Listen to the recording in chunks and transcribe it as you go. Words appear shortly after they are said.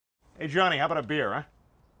Hey, Johnny, how about a beer,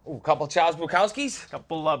 huh? Ooh, couple Charles Bukowskis?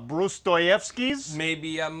 Couple Brustoyevskis?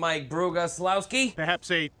 Maybe a Mike Brugaslowski? Perhaps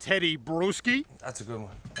a Teddy Bruschi? That's a good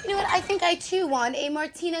one. You know what? I think I too want a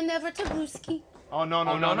Martina Nevertabrewski. Oh, no,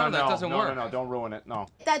 that doesn't work. No, don't ruin it, no.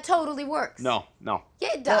 That totally works. No.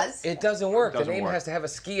 Yeah, it does. It doesn't work. Doesn't the name work. has to have a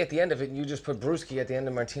ski at the end of it, and you just put Brewski at the end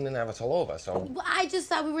of Martina Navratilova, so... Well, I just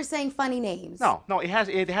thought we were saying funny names. No, it has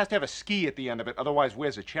to have a ski at the end of it, otherwise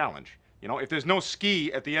where's the challenge? You know, if there's no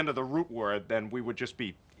ski at the end of the root word, then we would just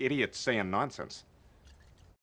be idiots saying nonsense.